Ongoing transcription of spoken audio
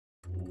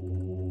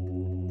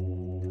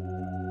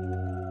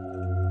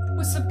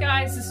What's up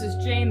guys, this is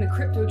Jane, the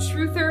crypto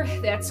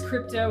truther. That's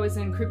crypto as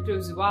in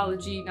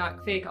cryptozoology,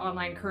 not fake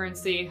online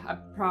currency. I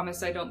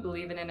promise I don't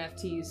believe in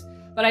NFTs,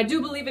 but I do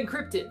believe in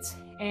cryptids.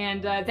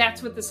 And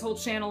that's what this whole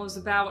channel is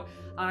about.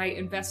 I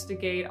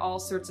investigate all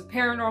sorts of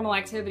paranormal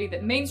activity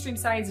that mainstream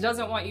science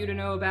doesn't want you to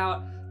know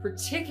about,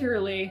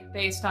 particularly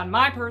based on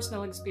my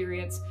personal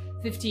experience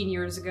 15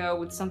 years ago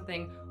with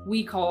something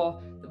we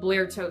call the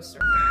BLAIR toaster.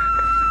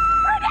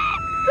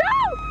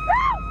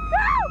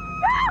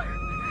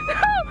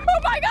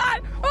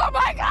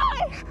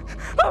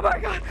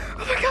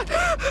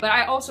 But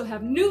I also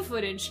have new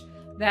footage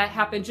that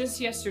happened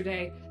just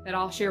yesterday that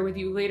I'll share with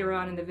you later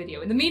on in the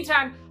video. In the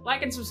meantime,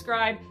 like and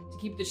subscribe to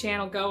keep the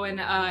channel going,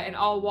 and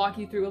I'll walk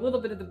you through a little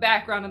bit of the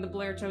background on the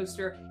BLAIR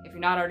toaster if you're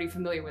not already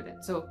familiar with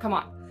it. So come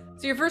on.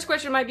 So your first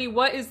question might be,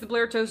 what is the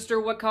BLAIR toaster?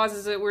 What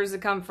causes it? Where does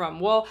it come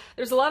from? Well,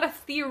 there's a lot of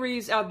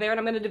theories out there, and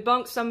I'm going to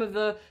debunk some of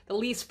the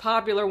least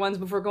popular ones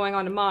before going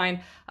on to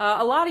mine.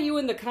 A lot of you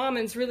in the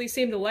comments really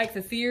seem to like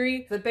the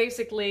theory that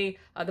basically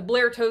the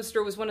BLAIR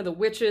toaster was one of the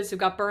witches who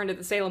got burned at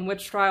the Salem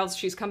witch trials.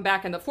 She's come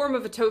back in the form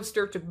of a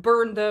toaster to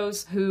burn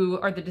those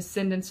who are the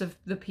descendants of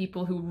the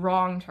people who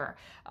wronged her.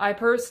 I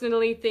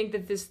personally think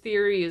that this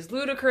theory is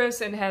ludicrous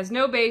and has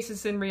no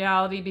basis in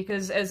reality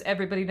because, as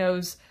everybody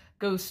knows,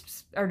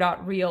 ghosts are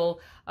not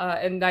real,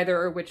 and neither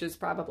are witches,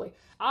 probably.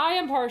 I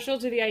am partial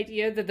to the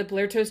idea that the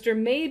BLAIR toaster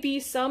may be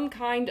some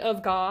kind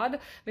of god,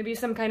 maybe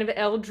some kind of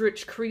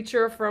eldritch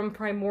creature from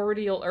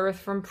primordial Earth,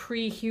 from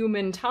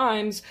pre-human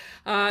times,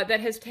 that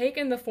has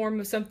taken the form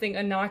of something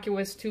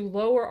innocuous to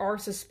lower our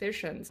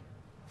suspicions.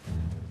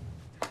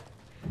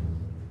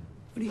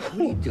 What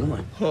are you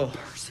doing? Oh.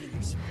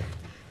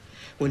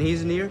 When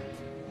he's near,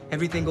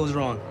 everything goes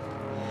wrong.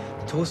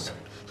 The toast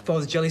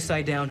falls jelly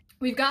side down.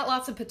 We've got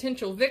lots of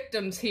potential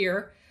victims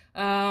here.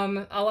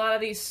 A lot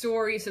of these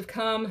stories have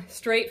come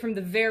straight from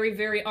the very,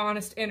 very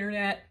honest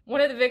internet.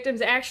 One of the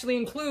victims actually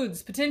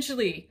includes,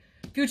 potentially,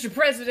 future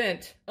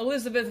President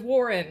Elizabeth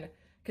Warren.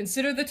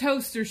 Consider the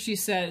toaster, she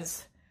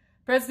says.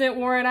 President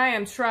Warren, I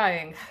am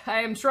trying.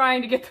 I am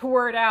trying to get the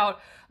word out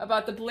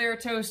about the BLAIR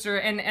toaster,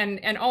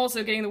 and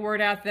also getting the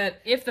word out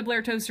that if the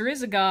BLAIR toaster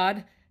is a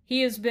god,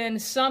 he has been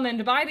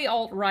summoned by the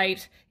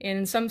alt-right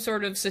in some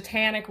sort of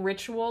satanic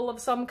ritual of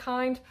some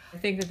kind. I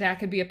think that that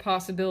could be a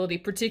possibility,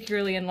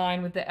 particularly in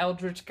line with the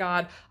eldritch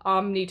god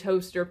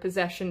omni-toaster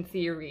possession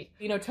theory.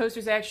 You know,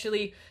 toasters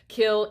actually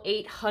kill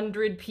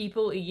 800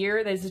 people a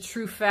year. That is a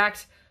true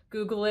fact.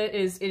 Google it.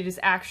 It is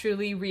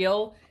actually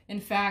real.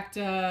 In fact,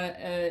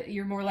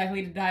 you're more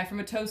likely to die from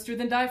a toaster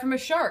than die from a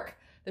shark.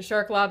 The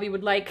shark lobby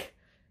would like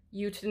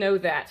you to know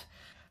that.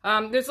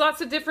 There's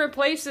lots of different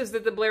places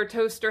that the BLAIR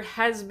toaster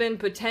has been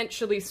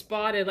potentially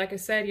spotted. Like I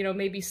said, you know,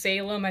 maybe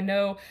Salem. I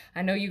know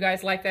you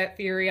guys like that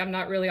theory. I'm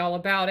not really all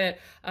about it.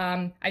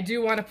 I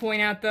do want to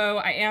point out, though,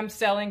 I am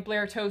selling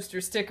BLAIR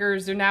toaster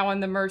stickers. They're now in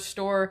the merch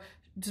store.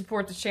 To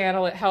support the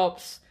channel, it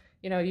helps.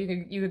 You know,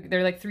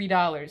 they're like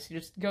 $3. You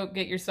just go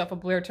get yourself a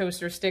BLAIR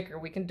toaster sticker.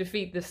 We can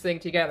defeat this thing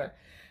together.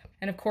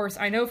 And of course,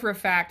 I know for a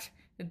fact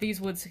that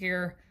these woods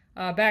here,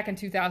 back in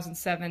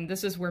 2007,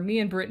 this is where me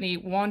and Brittany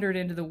wandered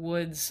into the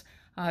woods.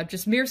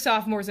 Just mere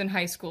sophomores in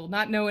high school,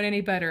 not knowing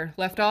any better,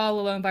 left all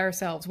alone by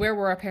ourselves. Where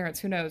were our parents?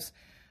 Who knows?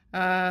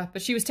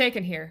 But she was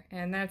taken here,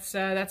 and that's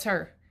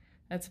her.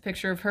 That's a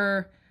picture of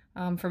her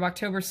from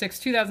October 6,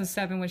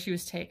 2007 when she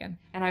was taken.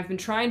 And I've been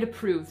trying to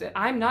prove that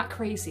I'm not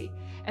crazy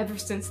ever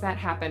since that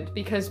happened,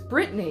 because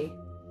Brittany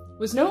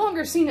was no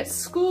longer seen at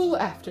school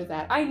after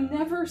that. I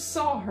never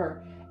saw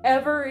her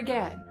ever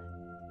again.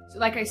 So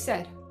like I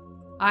said,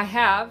 I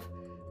have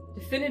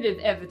definitive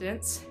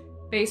evidence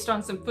based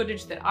on some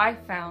footage that I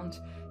found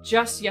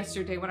just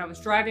yesterday when I was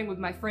driving with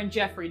my friend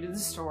Jeffrey to the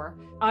store.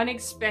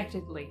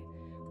 Unexpectedly,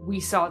 we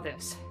saw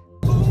this.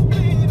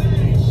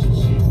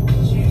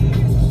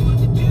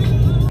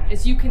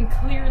 As you can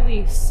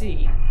clearly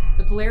see,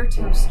 the BLAIR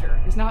toaster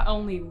is not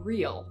only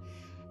real,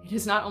 it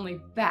is not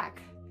only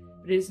back,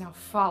 but it is now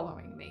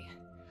following me.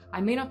 I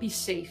may not be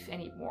safe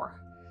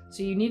anymore,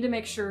 so you need to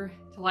make sure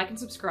to like and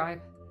subscribe,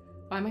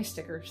 buy my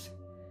stickers,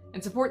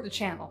 and support the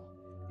channel.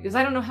 Because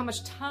I don't know how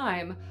much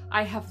time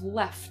I have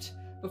left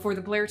before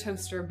the BLAIR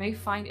toaster may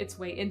find its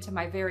way into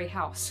my very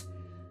house.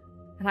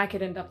 And I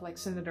could end up like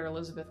Senator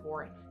Elizabeth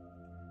Warren.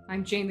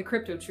 I'm Jane the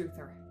Crypto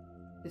Truther.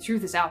 The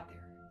truth is out there.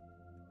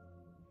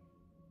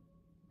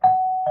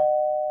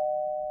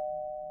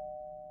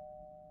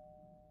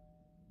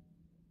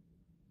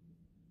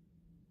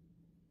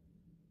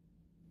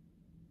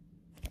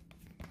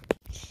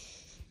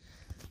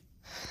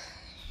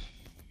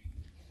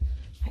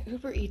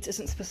 Uber Eats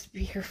isn't supposed to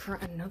be here for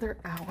another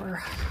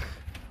hour.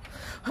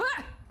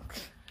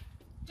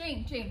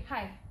 Jane,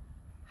 hi.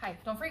 Hi,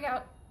 don't freak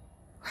out.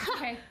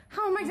 Okay.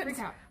 How am I Don't gonna freak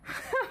out.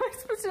 How am I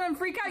supposed to not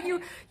freak out? You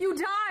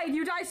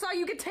died. I saw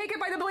you get taken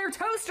by the Blair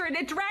toaster and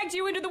it dragged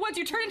you into the woods.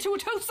 You turned into a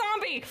toast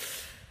zombie.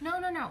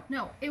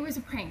 No. It was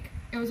a prank.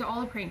 It was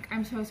all a prank.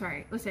 I'm so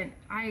sorry. Listen,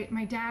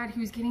 my dad, he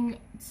was getting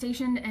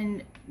stationed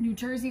in New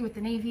Jersey with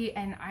the Navy,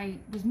 and I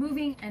was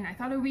moving, and I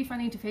thought it would be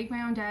funny to fake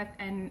my own death,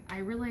 and I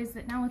realized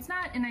that now it's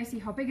not, and I see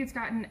how big it's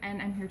gotten,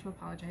 and I'm here to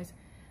apologize.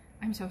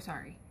 I'm so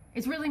sorry.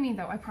 It's really mean,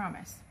 though, I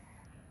promise.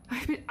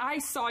 I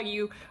saw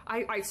you.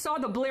 I saw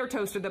the Blair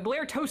toaster. The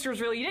Blair toaster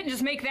is real. You didn't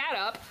just make that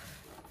up.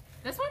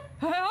 This one?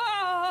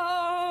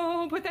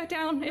 Oh, put that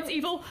down. It's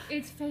evil.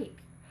 It's fake.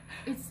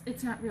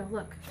 It's not real.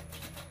 Look.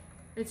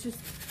 It's just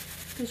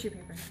tissue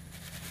paper.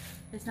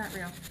 It's not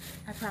real.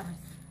 I promise.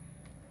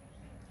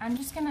 I'm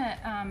just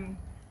gonna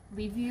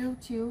leave you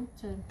two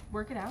to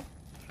work it out.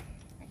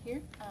 Right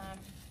here.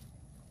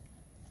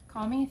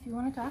 Call me if you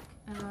want to talk.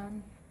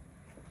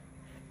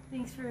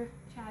 Thanks for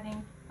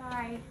chatting.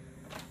 Bye.